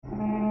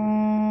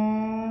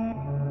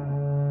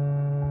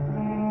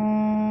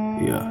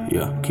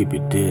Yeah, keep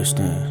your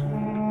distance.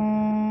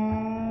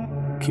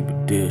 Keep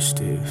your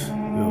distance.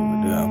 You over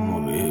there, I'm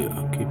over here.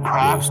 Keep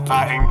your distance.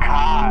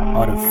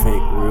 All the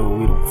fake real,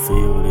 we don't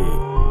feel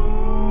it.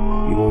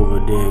 You over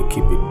there,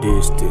 keep your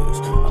distance.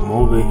 I'm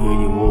over here,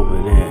 you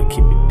over there,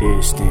 keep your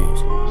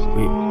distance.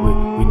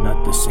 We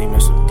not the same,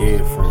 there's some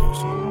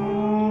difference.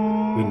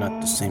 We not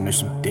the same, there's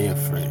some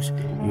difference.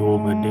 You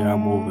over there,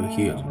 I'm over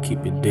here,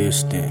 keep your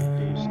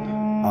distance.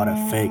 All the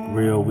fake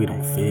real, we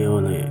don't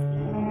feel it.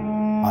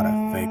 All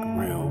the fake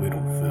real, we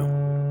don't feel.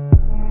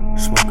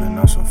 Smoking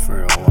on some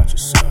frail, watch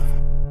yourself.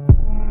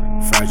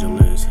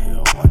 Fragile as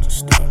hell, watch your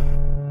stuff.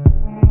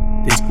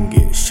 This can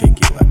get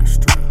shaky like a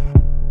strip.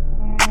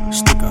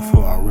 Stick I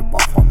feel I rip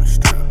off on the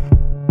strip.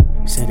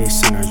 Say they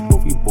sinners,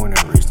 but we born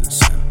and raised in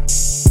sin.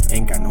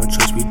 Ain't got no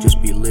choice, we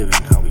just be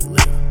living how we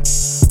live.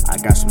 I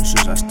got some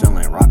shoes I still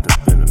ain't rocked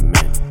up in a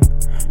minute.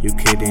 You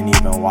kid ain't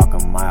even walk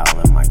a mile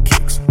in my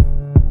kicks.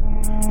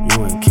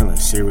 You ain't killing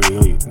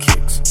cereal, you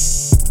kicks.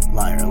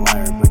 Liar,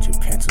 liar, but your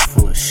pants is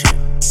full of shit.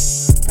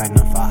 Got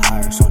enough I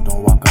hire, so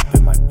don't walk up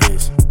in my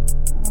biz.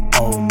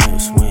 Oh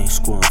miss, we ain't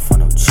schooling for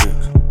no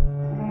chicks.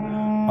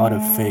 All the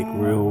fake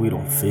real, we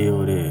don't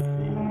feel it.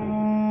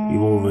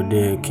 You over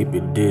there, keep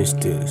your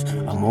distance.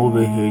 I'm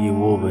over here,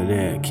 you over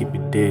there, keep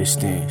your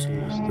distance.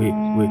 We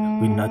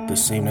not the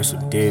same, there's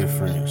some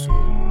difference.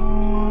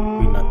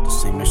 We not the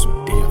same, there's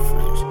some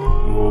difference.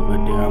 You over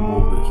there, I'm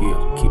over here,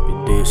 keep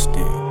your distance.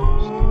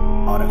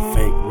 All the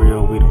fake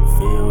real, we don't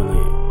feel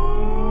it.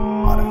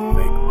 All the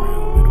fake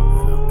real, we don't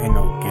feel. Ain't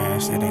no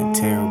gas, it ain't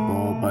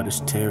terrible, but it's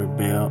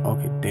terrible.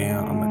 Okay,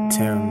 damn, I'm a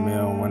terror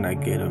when I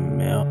get a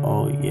meal.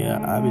 Oh yeah,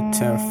 I be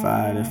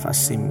terrified if I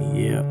see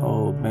me, yeah.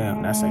 Oh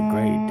bam, that's a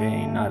Great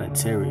Dane, not a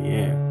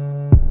terrier.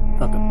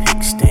 Fuck a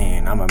pig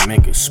stain, I'ma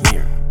make it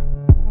smear.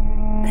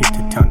 Picked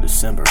to town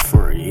December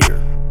for a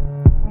year.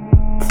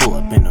 Pull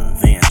up in the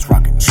vans,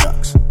 rockin'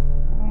 chucks.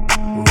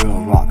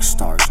 Real rock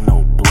stars,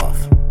 no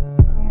bluff.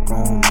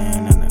 Grown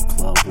man in the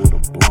club with a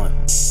blunt.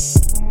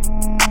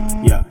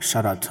 Yeah,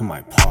 shout out to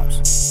my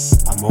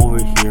pops. I'm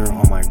over here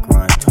on my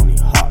grind, Tony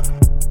Hawk.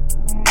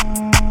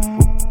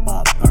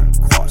 Bob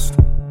Burnt Crust.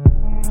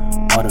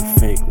 All the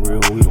fake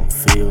real, we don't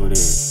feel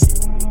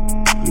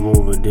it. You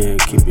over there,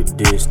 keep your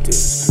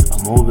distance.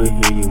 I'm over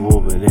here, you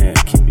over there,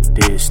 keep your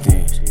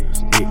distance.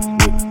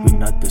 We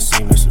not the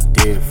same, there's some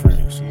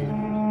difference.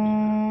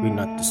 We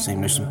not the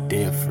same, there's some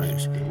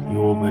difference.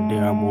 You over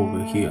there, I'm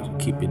over here,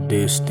 keep your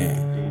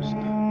distance.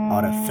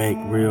 All the fake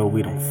real,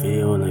 we don't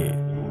feel it.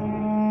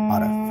 All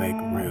the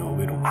fake real,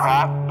 we don't feel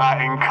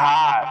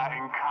it.